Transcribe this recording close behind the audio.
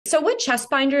So what chest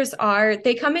binders are,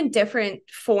 they come in different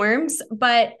forms,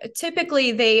 but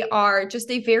typically they are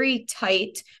just a very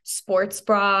tight sports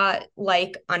bra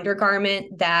like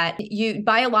undergarment that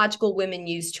biological women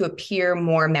use to appear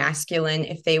more masculine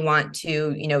if they want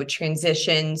to,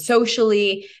 transition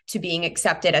socially to being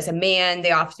accepted as a man.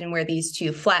 They often wear these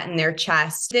to flatten their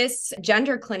chest. This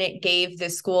gender clinic gave the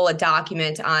school a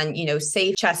document on,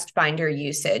 safe chest binder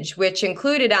usage, which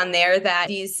included on there that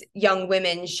these young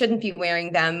women shouldn't be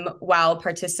wearing them while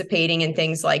participating in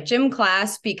things like gym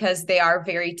class because they are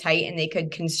very tight and they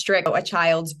could constrict a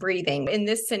child's breathing. In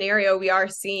this scenario, we are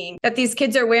seeing that these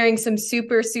kids are wearing some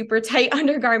super, super tight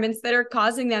undergarments that are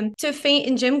causing them to faint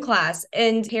in gym class.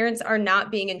 And parents are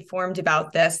not being informed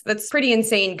about this. That's pretty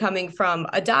insane coming from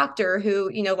a doctor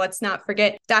who, let's not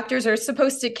forget, doctors are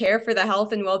supposed to care for the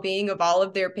health and well-being of all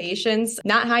of their patients,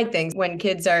 not hide things when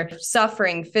kids are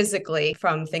suffering physically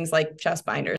from things like chest binders.